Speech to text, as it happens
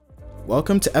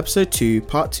Welcome to episode 2,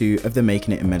 part 2 of the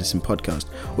Making It in Medicine podcast,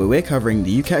 where we're covering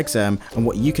the UCAT exam and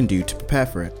what you can do to prepare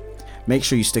for it. Make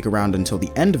sure you stick around until the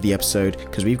end of the episode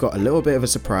because we've got a little bit of a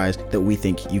surprise that we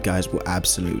think you guys will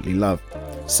absolutely love.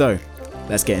 So,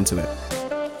 let's get into it.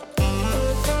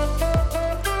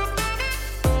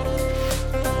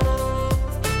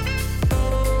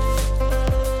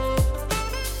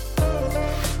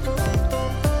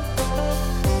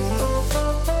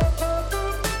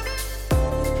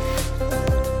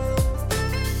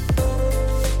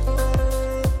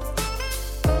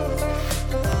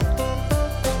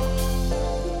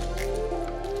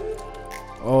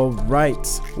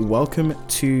 Right, welcome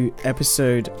to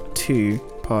episode 2,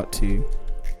 part 2.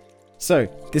 So,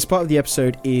 this part of the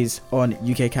episode is on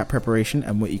UKCAT preparation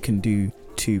and what you can do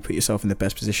to put yourself in the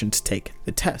best position to take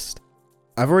the test.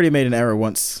 I've already made an error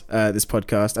once this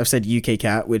podcast. I've said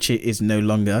UKCAT, which it is no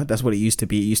longer. That's what it used to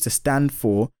be. It used to stand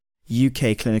for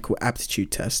UK Clinical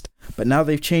Aptitude Test. But now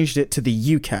they've changed it to the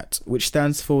UCAT, which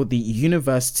stands for the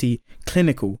University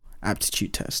Clinical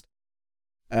Aptitude Test.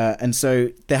 And so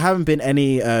there haven't been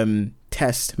any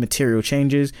test material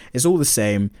changes. It's all the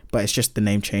same, but it's just the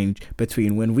name change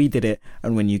between when we did it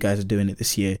and when you guys are doing it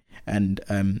this year and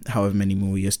however many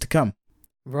more years to come.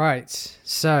 Right.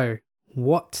 So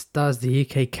what does the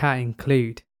UKCAT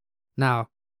include? Now,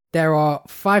 there are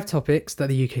 5 topics that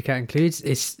the UKCAT includes.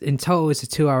 It's in total, it's a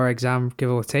 2-hour exam, give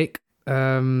or take.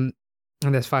 And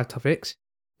there's 5 topics.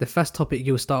 The first topic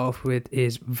you'll start off with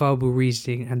is verbal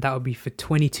reasoning, and that will be for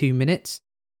 22 minutes.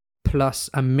 Plus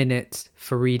a minute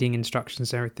for reading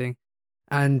instructions and everything.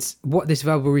 And what this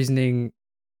verbal reasoning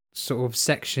sort of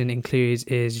section includes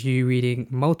is you reading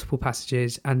multiple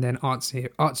passages and then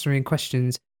answering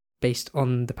questions based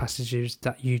on the passages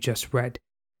that you just read.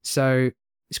 So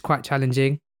it's quite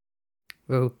challenging.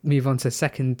 We'll move on to the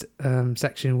second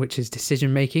section, which is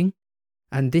decision making.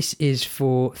 And this is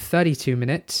for 32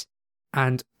 minutes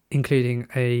and including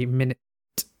a minute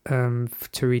to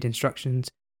read instructions.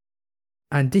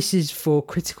 And this is for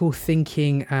critical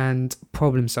thinking and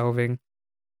problem solving.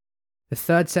 The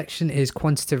third section is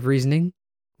quantitative reasoning,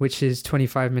 which is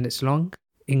 25 minutes long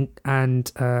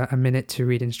and a minute to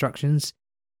read instructions.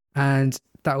 And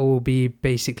that will be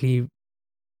basically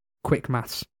quick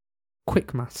maths.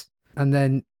 And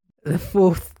then the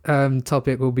fourth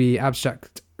topic will be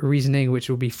abstract reasoning, which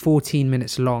will be 14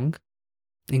 minutes long,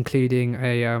 including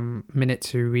a minute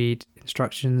to read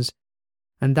instructions.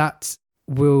 And that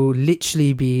will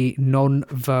literally be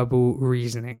non-verbal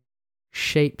reasoning,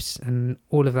 shapes and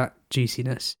all of that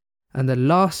juiciness. And the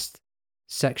last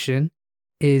section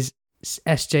is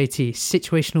SJT,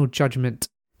 situational judgment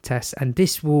test, and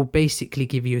this will basically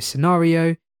give you a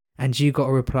scenario and you got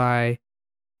to reply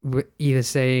either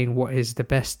saying what is the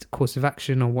best course of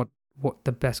action or what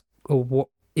the best or what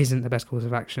isn't the best course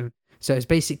of action. So it's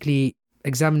basically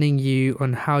examining you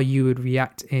on how you would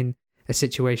react in a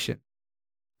situation.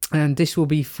 And this will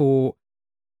be for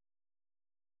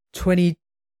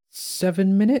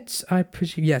 27 minutes, I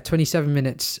presume. Yeah, 27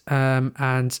 minutes.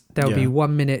 And there'll be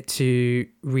 1 minute to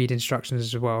read instructions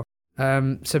as well.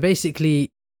 So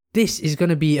basically, this is going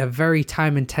to be a very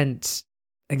time-intense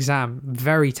exam.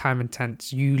 Very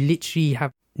time-intense. You literally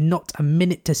have not a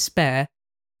minute to spare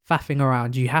faffing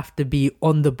around. You have to be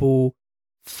on the ball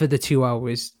for the 2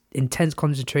 hours. Intense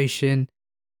concentration.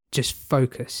 Just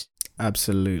focus.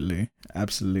 Absolutely.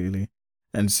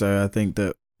 And so I think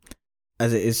that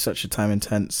as it is such a time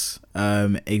intense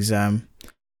exam,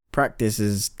 practice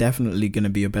is definitely going to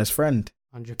be your best friend.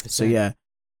 100%. So yeah.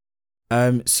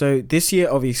 So this year,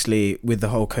 obviously, with the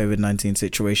whole COVID-19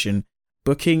 situation,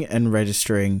 booking and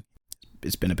registering,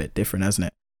 it's been a bit different,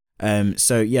 hasn't it?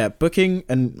 So yeah, booking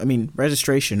and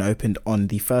registration opened on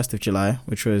the 1st of July,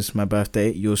 which was my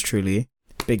birthday, yours truly,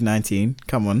 Big 19.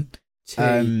 Come on.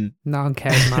 No one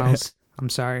cares, Miles. I'm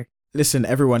sorry. Listen,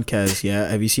 everyone cares, yeah?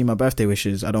 Have you seen my birthday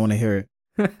wishes? I don't want to hear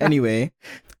it. Anyway,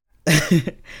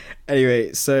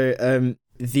 so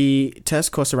the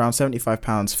test costs around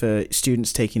 £75 for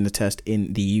students taking the test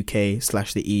in the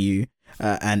UK/the EU,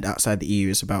 and outside the EU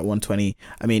is about £120.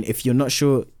 I mean, if you're not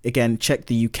sure, again, check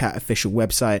the UCAT official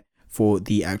website for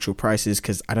the actual prices,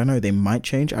 because I don't know, they might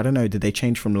change. I don't know, did they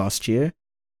change from last year?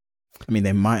 I mean,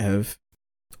 they might have.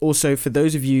 Also, for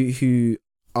those of you who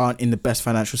aren't in the best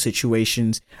financial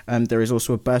situations, there is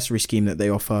also a bursary scheme that they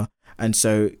offer. And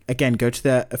so, again, go to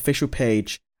their official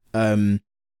page to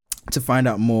find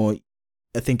out more.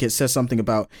 I think it says something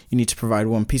about you need to provide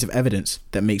one piece of evidence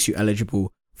that makes you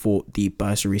eligible for the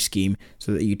bursary scheme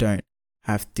so that you don't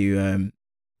have to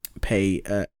pay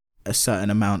a certain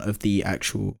amount of the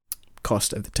actual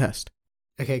cost of the test.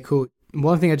 Okay, cool.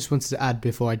 One thing I just wanted to add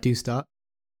before I do start.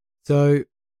 So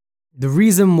The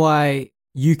reason why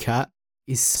UCAT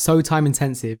is so time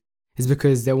intensive is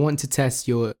because they want to test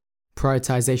your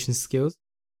prioritization skills.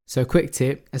 So a quick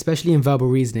tip, especially in verbal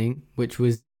reasoning, which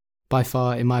was by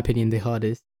far, in my opinion, the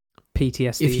hardest.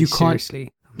 PTSD. If you can't,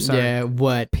 seriously. I'm sorry. yeah,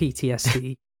 word.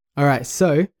 PTSD. All right.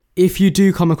 So if you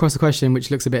do come across a question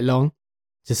which looks a bit long,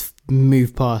 just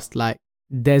move past. Like,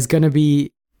 there's going to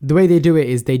be, the way they do it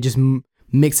is they just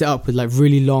mix it up with like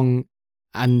really long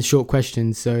and short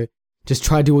questions. So just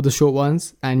try to do all the short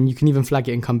ones, and you can even flag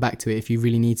it and come back to it if you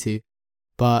really need to.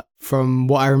 But from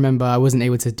what I remember, I wasn't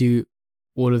able to do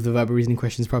all of the verbal reasoning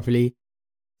questions properly.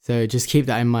 So just keep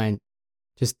that in mind.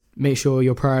 Just make sure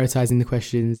you're prioritizing the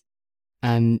questions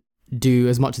and do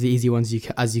as much of the easy ones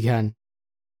as you can.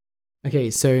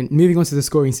 Okay, so moving on to the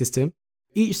scoring system.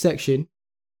 Each section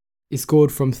is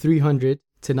scored from 300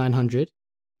 to 900.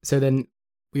 So then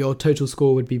your total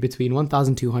score would be between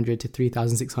 1,200 to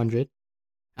 3,600.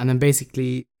 And then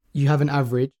basically you have an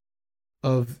average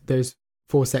of those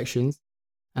 4 sections,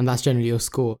 and that's generally your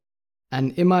score.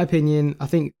 And in my opinion, I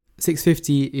think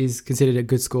 650 is considered a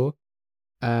good score.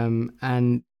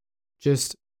 And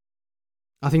just,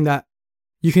 I think that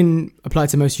you can apply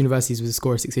to most universities with a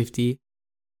score of 650.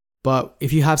 But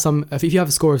if you have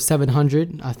a score of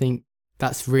 700, I think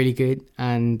that's really good.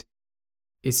 And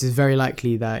it's very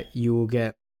likely that you will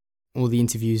get all the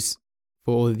interviews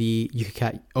for all the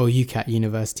UCAT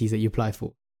universities that you apply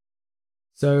for.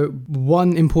 So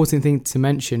one important thing to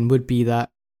mention would be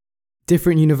that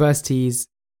different universities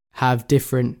have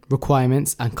different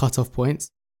requirements and cutoff points.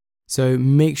 So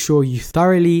make sure you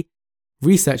thoroughly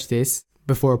research this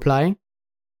before applying,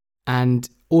 and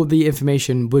all the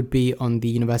information would be on the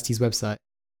university's website.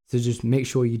 So just make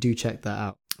sure you do check that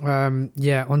out.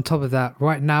 Yeah, on top of that,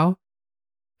 right now,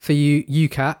 for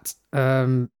UCAT,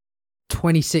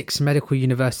 26 medical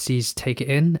universities take it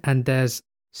in, and there's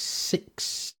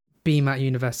 6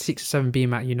 or 7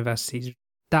 BMAT universities.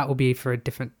 That will be for a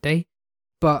different day.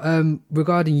 But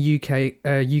regarding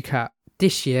UCAT,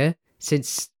 this year,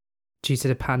 since due to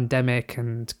the pandemic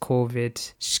and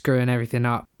COVID screwing everything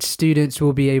up, students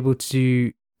will be able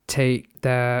to take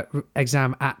their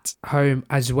exam at home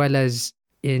as well as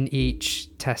in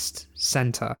each test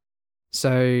center.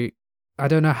 So I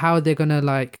don't know how they're going to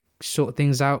like sort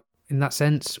things out in that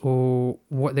sense, or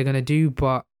what they're going to do.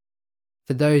 But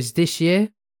for those this year,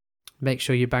 make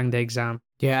sure you bang the exam.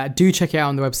 Yeah, do check it out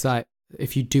on the website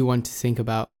if you do want to think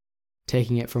about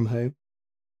taking it from home.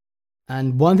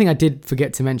 And one thing I did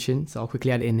forget to mention, so I'll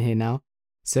quickly add it in here now.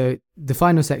 So the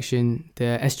final section,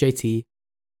 the SJT,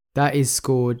 that is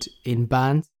scored in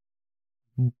bands.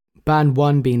 Band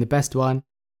 1 being the best one,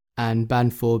 and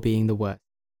band 4 being the worst.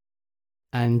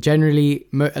 And generally,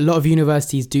 a lot of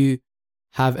universities do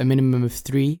have a minimum of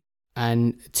 3,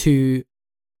 and 2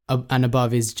 and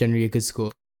above is generally a good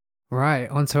score. Right,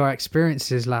 onto our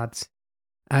experiences, lads,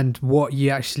 and what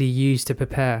you actually use to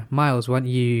prepare. Miles, why don't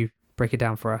you break it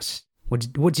down for us?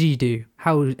 What do you do?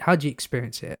 How do you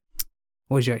experience it?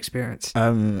 What was your experience?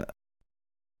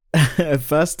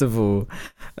 First of all,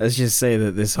 let's just say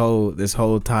that this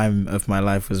whole time of my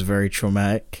life was very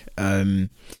traumatic. I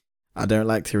don't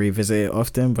like to revisit it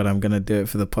often, but I'm gonna do it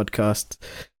for the podcast.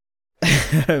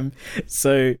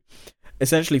 So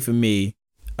essentially for me,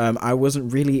 I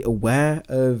wasn't really aware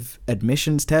of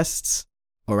admissions tests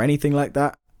or anything like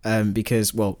that,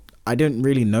 because, well, I don't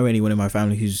really know anyone in my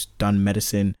family who's done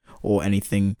medicine or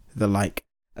anything the like.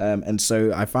 And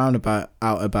so I found out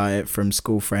about it from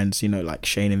school friends, like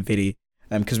Shane and Viddy,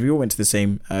 because we all went to the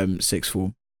same sixth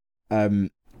form. And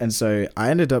so I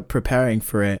ended up preparing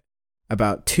for it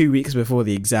about 2 weeks before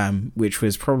the exam, which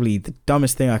was probably the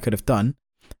dumbest thing I could have done.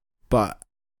 But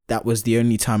that was the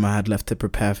only time I had left to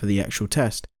prepare for the actual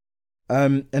test.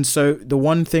 And so the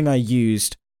one thing I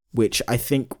used, which I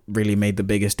think really made the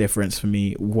biggest difference for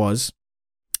me, was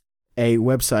a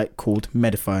website called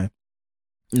Medify.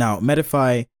 Now,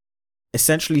 Medify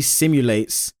essentially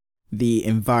simulates the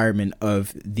environment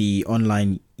of the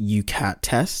online UCAT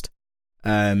test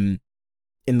in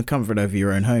the comfort of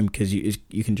your own home, because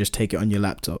you can just take it on your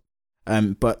laptop.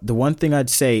 But the one thing I'd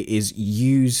say is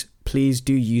please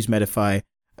do use Medify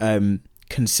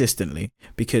consistently,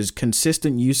 because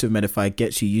consistent use of Medify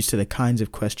gets you used to the kinds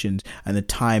of questions and the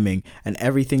timing and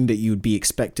everything that you would be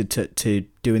expected to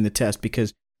do in the test,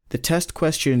 because the test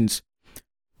questions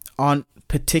aren't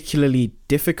particularly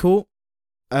difficult.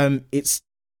 It's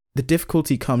the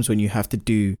difficulty comes when you have to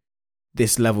do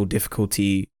this level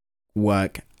difficulty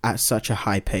work at such a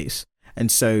high pace.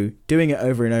 And so doing it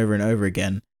over and over and over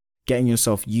again, getting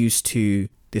yourself used to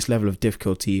this level of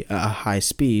difficulty at a high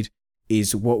speed,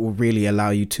 is what will really allow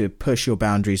you to push your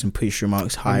boundaries and push your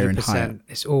marks higher and higher.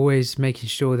 It's always making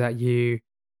sure that you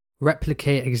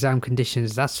replicate exam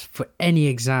conditions. That's for any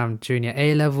exam, junior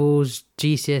A levels,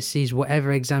 GCSEs,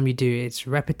 whatever exam you do. It's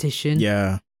repetition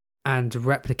and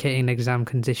replicating exam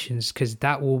conditions, because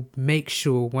that will make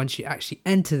sure once you actually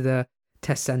enter the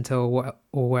test center or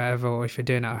wherever, or if you're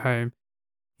doing it at home,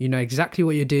 you know exactly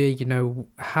what you're doing. You know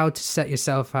how to set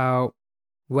yourself out,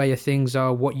 where your things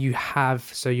are, what you have.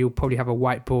 So you'll probably have a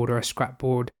whiteboard or a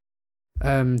scrapboard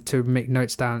to make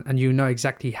notes down, and you know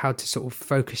exactly how to sort of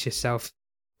focus yourself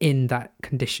in that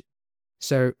condition.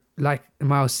 So like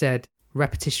Miles said,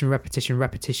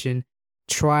 repetition.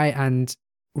 Try and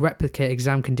replicate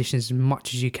exam conditions as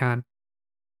much as you can,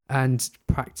 and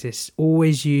practice.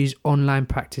 Always use online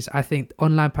practice. I think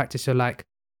online practice, are like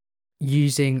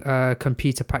using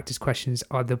computer practice questions,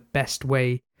 are the best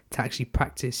way to actually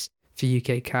practice for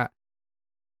UK CAT.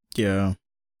 Yeah.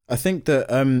 I think that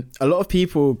a lot of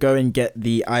people go and get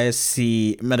the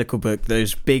ISC medical book,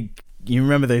 those big, you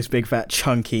remember those big fat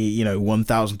chunky,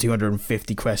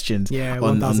 1,250 questions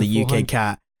on the UK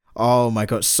CAT. Oh my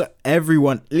God. So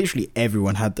literally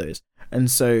everyone had those.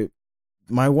 And so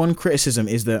my one criticism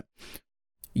is that,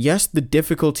 yes, the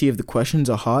difficulty of the questions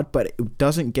are hard, but it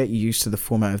doesn't get you used to the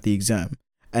format of the exam.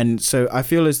 And so I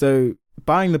feel as though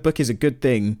buying the book is a good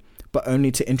thing, but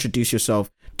only to introduce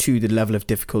yourself to the level of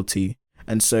difficulty.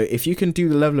 And so if you can do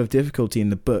the level of difficulty in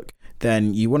the book,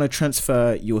 then you want to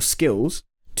transfer your skills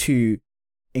to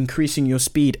increasing your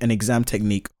speed and exam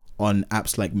technique on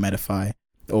apps like Medify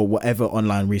or whatever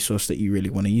online resource that you really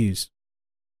want to use.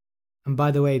 And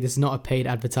by the way, this is not a paid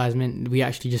advertisement.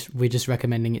 We're just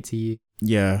recommending it to you.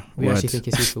 Yeah. We actually think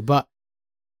it's useful. But,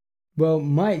 well,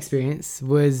 my experience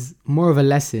was more of a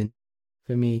lesson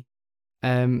for me.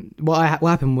 What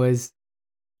happened was,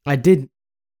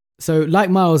 so like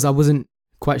Miles, I wasn't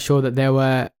quite sure that there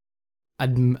were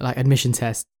admission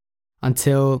tests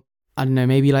until, I don't know,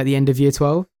 maybe like the end of year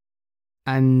 12.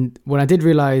 And when I did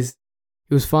realize,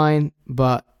 it was fine,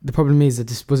 but the problem is I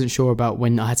just wasn't sure about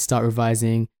when I had to start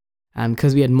revising. And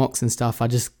because we had mocks and stuff, I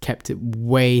just kept it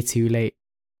way too late.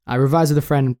 I revised with a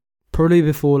friend probably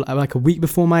before, like a week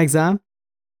before my exam.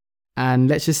 And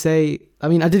let's just say, I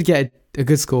mean, I did get a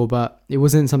good score, but it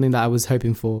wasn't something that I was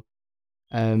hoping for.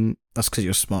 That's because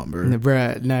you're smart, bro.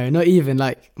 No, not even.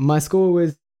 Like, my score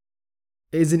was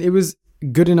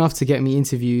good enough to get me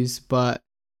interviews, but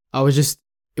I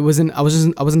wasn't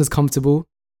as comfortable.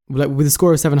 Like, with a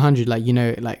score of 700,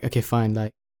 okay, fine,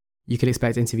 like, you could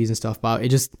expect interviews and stuff, but it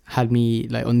just had me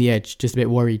like on the edge, just a bit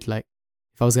worried, like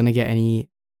if I was going to get any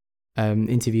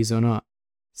interviews or not.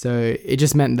 So it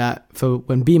just meant that for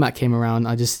when BMAT came around,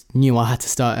 I just knew I had to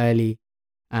start early,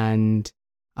 and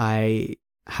I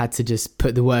had to just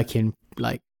put the work in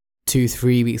like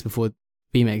 2-3 weeks before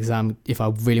BMAT exam if I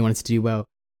really wanted to do well.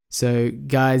 So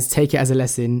guys, take it as a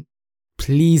lesson.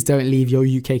 Please don't leave your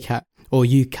UK CAT or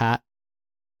UCAT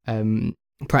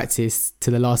practice to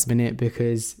the last minute,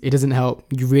 because it doesn't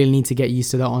help. You really need to get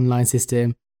used to the online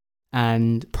system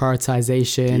and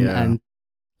prioritization, and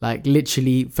like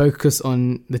literally focus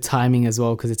on the timing as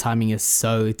well, because the timing is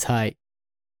so tight.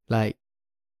 Like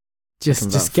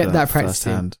just get that practice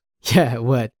in. Yeah,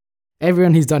 word.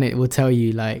 Everyone who's done it will tell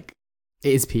you like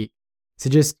it is peak. So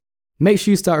just make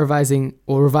sure you start revising,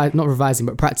 or not revising,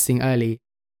 but practicing early,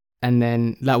 and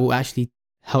then that will actually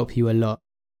help you a lot.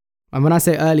 And when I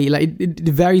say early, like it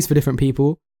varies for different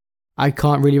people. I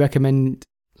can't really recommend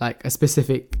like a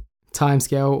specific time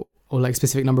scale or like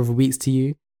specific number of weeks to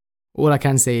you. All I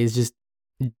can say is just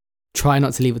try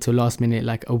not to leave it till last minute,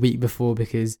 like a week before,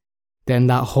 because then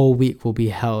that whole week will be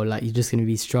hell. Like you're just going to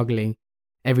be struggling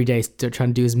every day to try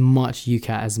and do as much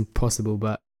UCAT as possible,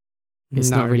 but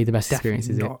it's not really the best experience,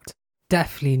 is it?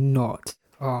 Definitely not.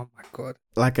 Oh my God.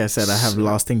 Like I said, I have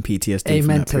lasting PTSD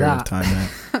Amen from that period of time,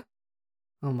 man.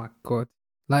 Oh my God.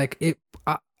 Like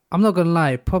I'm not gonna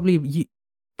lie,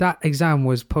 that exam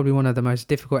was probably one of the most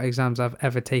difficult exams I've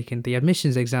ever taken. The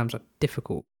admissions exams are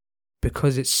difficult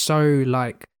because it's so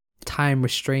like time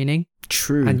restraining.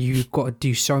 True. And you've got to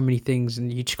do so many things,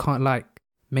 and you just can't like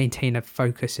maintain a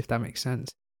focus, if that makes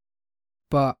sense.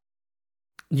 But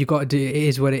you got to do it. It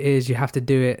is what it is. You have to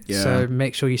do it. Yeah. So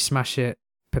make sure you smash it.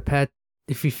 Prepare.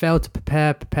 If you fail to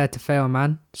prepare to fail,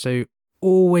 man. So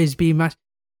always be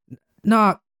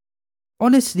Nah,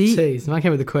 honestly, jeez, man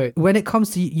came with the quote. When it comes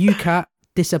to UCAT,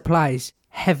 this applies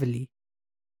heavily.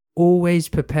 Always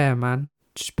prepare, man.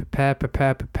 Just prepare.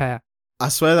 I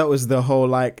swear that was the whole,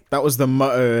 that was the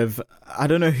motto of, I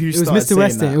don't know who started Mr. saying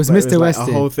Weston. that. It was Mr. Like Weston.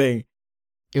 a whole thing.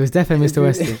 It was definitely Mr.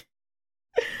 Weston.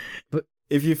 But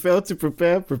if you fail to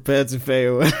prepare to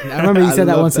fail. I remember you said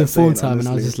that once in form time, and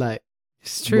I was just like,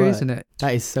 It's true, Word. isn't it?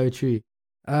 That is so true.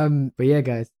 Um, But yeah,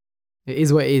 guys, it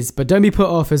is what it is. But don't be put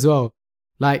off as well.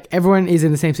 Like, everyone is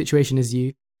in the same situation as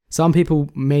you. Some people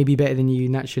may be better than you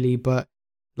naturally, but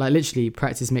like literally,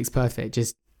 practice makes perfect.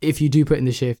 Just if you do put in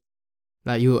the shift,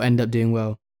 like you'll end up doing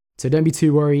well. So don't be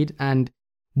too worried. And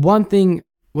one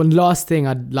last thing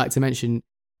I'd like to mention,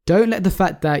 don't let the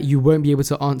fact that you won't be able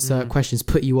to answer questions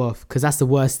put you off, because that's the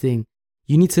worst thing.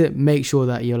 You need to make sure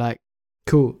that you're like,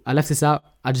 cool, I left this out.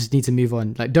 I just need to move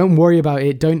on. Like, don't worry about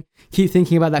it. Don't keep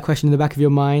thinking about that question in the back of your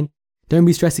mind. Don't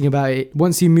be stressing about it.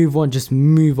 Once you move on, just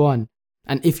move on.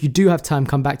 And if you do have time,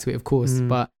 come back to it, of course.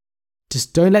 But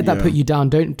just don't let that put you down.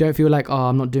 Don't feel like, oh,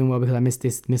 I'm not doing well because I missed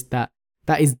this, missed that.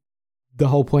 That is the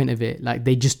whole point of it. Like,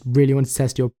 they just really want to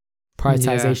test your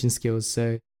prioritization skills.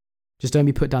 So just don't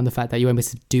be put down the fact that you won't be able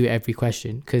to do every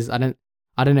question, because I don't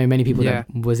know many people that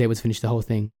was able to finish the whole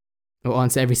thing or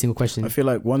answer every single question. I feel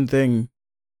like one thing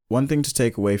to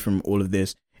take away from all of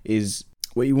this is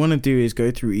what you want to do is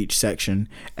go through each section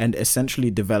and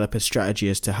essentially develop a strategy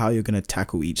as to how you're going to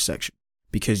tackle each section,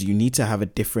 because you need to have a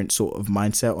different sort of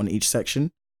mindset on each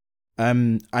section.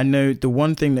 I know the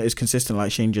one thing that is consistent,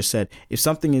 like Shane just said, if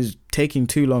something is taking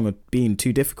too long or being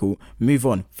too difficult, move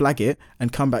on, flag it,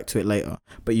 and come back to it later.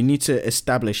 But you need to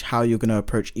establish how you're going to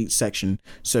approach each section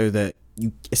so that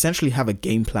you essentially have a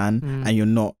game plan and you're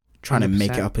not trying 100%. To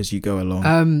make it up as you go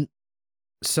along.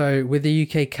 So with the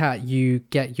UK CAT, you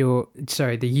get your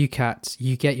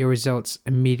results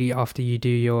immediately after you do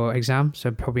your exam.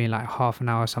 So probably in like half an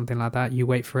hour or something like that. You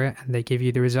wait for it and they give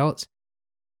you the results.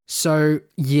 So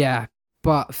yeah,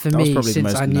 but for me,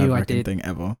 since I knew I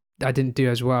didn't do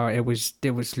as well. It was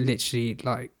literally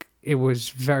like, it was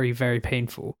very, very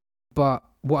painful. But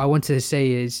what I wanted to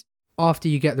say is, after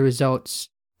you get the results,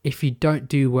 if you don't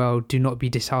do well, do not be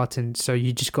disheartened. So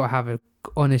you just got to have a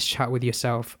honest chat with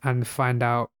yourself and find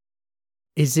out,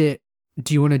 do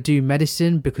you want to do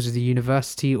medicine because of the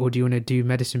university, or do you want to do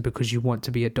medicine because you want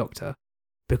to be a doctor?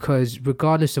 Because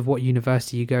regardless of what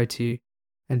university you go to,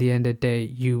 at the end of the day,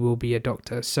 you will be a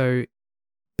doctor. So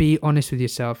be honest with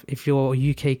yourself. If your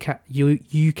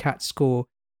UCAT score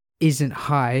isn't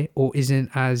high or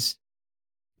isn't as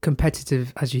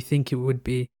competitive as you think it would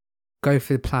be, go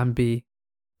for plan B.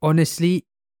 Honestly,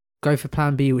 go for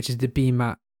plan B, which is the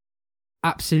BMAT.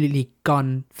 Absolutely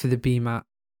gun for the BMAT,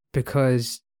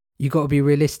 because you got to be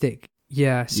realistic. You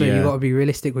got to be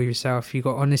realistic with yourself. You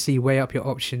got to honestly weigh up your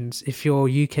options. If your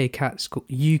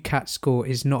UCAT score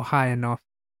is not high enough,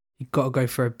 you got to go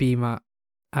for a BMAT.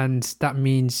 And that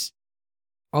means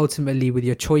ultimately with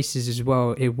your choices as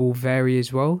well, it will vary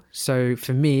as well. So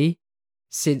for me,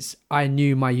 since I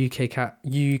knew my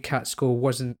UCAT score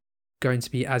wasn't going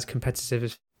to be as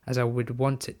competitive as I would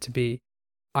want it to be,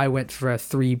 I went for a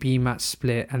 3 BMAT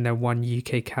split and then 1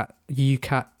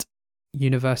 UCAT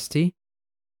university.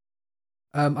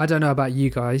 I don't know about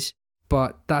you guys,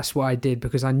 but that's what I did,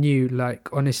 because I knew, like,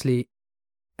 honestly,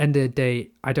 end of the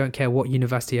day, I don't care what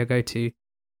university I go to,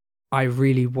 I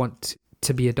really want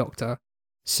to be a doctor.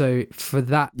 So for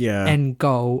that end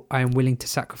goal, I am willing to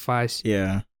sacrifice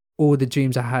all the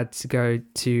dreams I had to go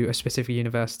to a specific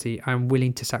university. I'm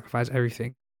willing to sacrifice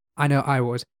everything. I know I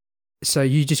was. So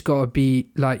you just got to be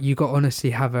like, you got to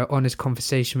honestly have an honest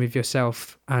conversation with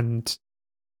yourself and,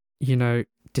 you know,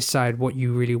 decide what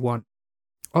you really want.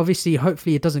 Obviously,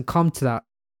 hopefully it doesn't come to that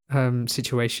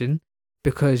situation,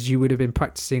 because you would have been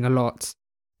practicing a lot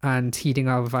and heeding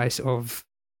our advice of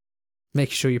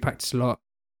making sure you practice a lot.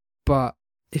 But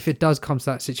if it does come to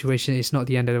that situation, it's not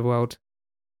the end of the world.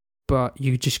 But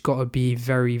you just got to be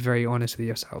very, very honest with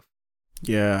yourself.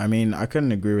 Yeah, I mean, I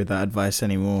couldn't agree with that advice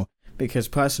anymore, because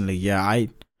personally, I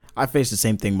faced the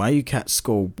same thing. My UCAT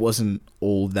score wasn't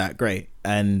all that great.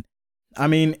 And I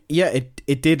mean,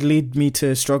 it did lead me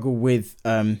to struggle with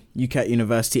UCAT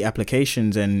university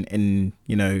applications and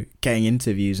you know, getting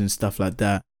interviews and stuff like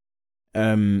that.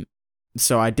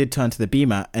 So I did turn to the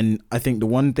BMAT, and I think the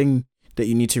one thing that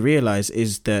you need to realize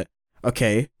is that,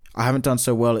 okay, I haven't done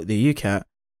so well at the UCAT.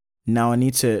 Now I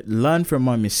need to learn from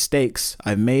my mistakes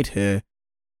I've made here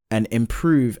and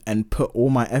improve and put all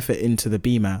my effort into the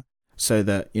BMAT, so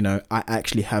that, you know, I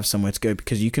actually have somewhere to go,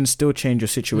 because you can still change your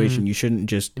situation. You shouldn't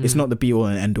just, it's not the be all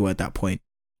and end all at that point.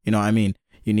 You know what I mean?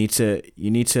 You need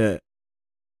to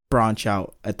branch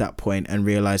out at that point and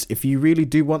realize, if you really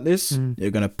do want this,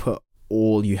 you're going to put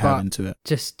all you have into it.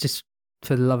 Just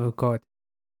for the love of God,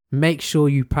 make sure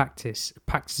you practice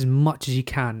as much as you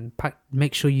can.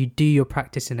 Make sure you do your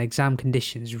practice in exam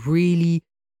conditions. Really,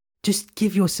 just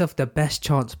give yourself the best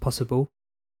chance possible.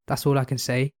 That's all I can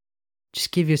say.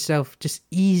 Just give yourself, just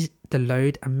ease the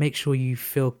load and make sure you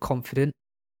feel confident.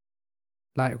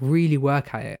 Like, really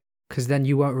work at it, because then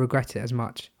you won't regret it as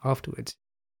much afterwards.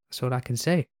 That's all I can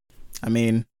say. I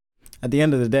mean, at the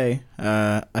end of the day,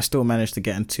 I still managed to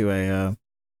get into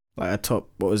a top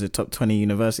 20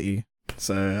 university.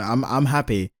 So I'm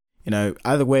happy. You know,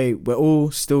 either way, we're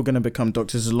all still gonna become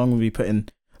doctors as long as we put in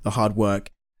the hard work,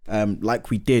 like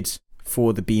we did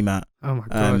for the BMAT. Oh my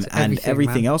god! And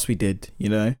everything else we did. You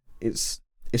know, it's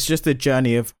just a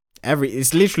journey of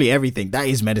it's literally everything. That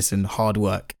is medicine: hard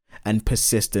work and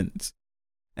persistence,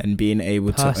 and being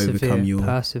able to overcome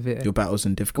your battles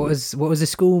and difficulties. What was the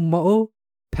school motto?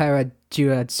 Para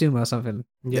dua suma or something.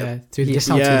 Yeah, through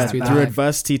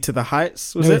adversity to the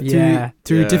heights. Was it?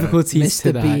 Through difficulties Mr.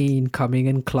 to the Bean coming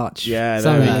in clutch. Yeah,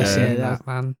 something I say that,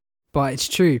 man. But it's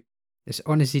true. It's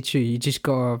honestly true. You just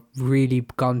gotta really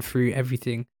gun through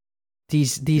everything.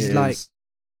 These like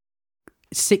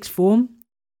sixth form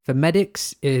for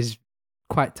medics is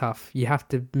quite tough. You have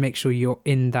to make sure you're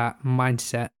in that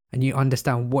mindset and you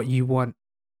understand what you want.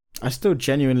 I still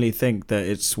genuinely think that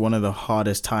it's one of the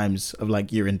hardest times of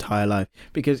like your entire life,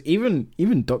 because even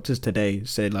doctors today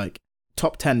say like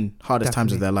top 10 hardest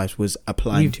times of their lives was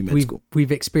applying to med school.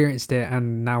 We've experienced it,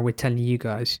 and now we're telling you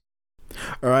guys.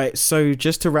 All right, so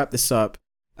just to wrap this up,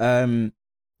 you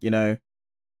know,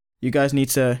 you guys need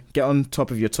to get on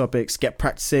top of your topics, get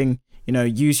practicing, you know,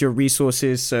 use your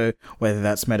resources. So whether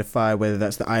that's Medify, whether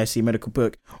that's the ISC medical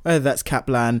book, whether that's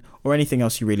Kaplan or anything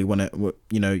else you really want to,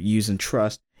 you know, use and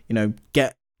trust, you know,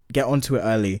 get onto it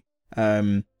early,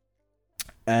 and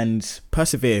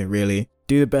persevere. Really,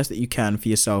 do the best that you can for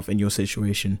yourself in your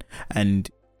situation, and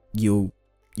you'll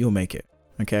make it.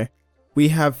 Okay, we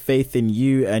have faith in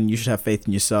you, and you should have faith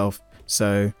in yourself.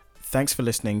 So thanks for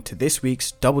listening to this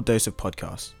week's Double Dose of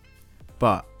Podcast.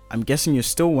 But I'm guessing you're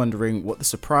still wondering what the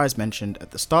surprise mentioned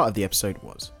at the start of the episode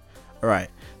was.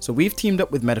 Alright, so we've teamed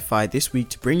up with Medify this week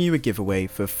to bring you a giveaway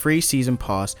for a free season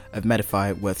pass of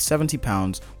Medify worth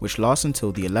 £70, which lasts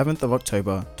until the 11th of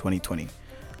October 2020.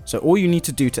 So all you need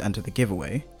to do to enter the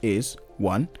giveaway is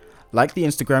 1. Like the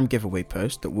Instagram giveaway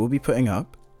post that we'll be putting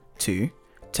up, 2.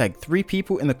 Tag 3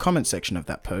 people in the comment section of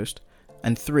that post,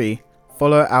 and 3.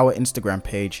 Follow our Instagram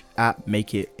page at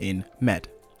MakeItInMed.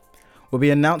 We'll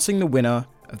be announcing the winner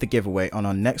of the giveaway on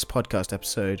our next podcast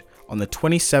episode on the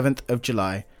 27th of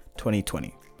July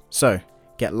 2020. So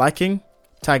get liking,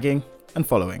 tagging, and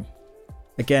following.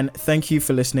 Again, thank you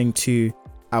for listening to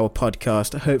our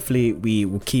podcast. Hopefully we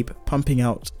will keep pumping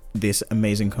out this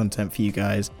amazing content for you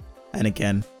guys. And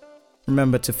again,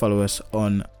 remember to follow us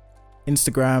on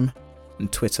Instagram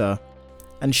and Twitter,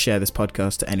 and share this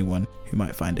podcast to anyone who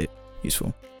might find it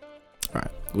useful. All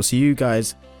right, we'll see you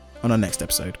guys on our next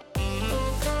episode.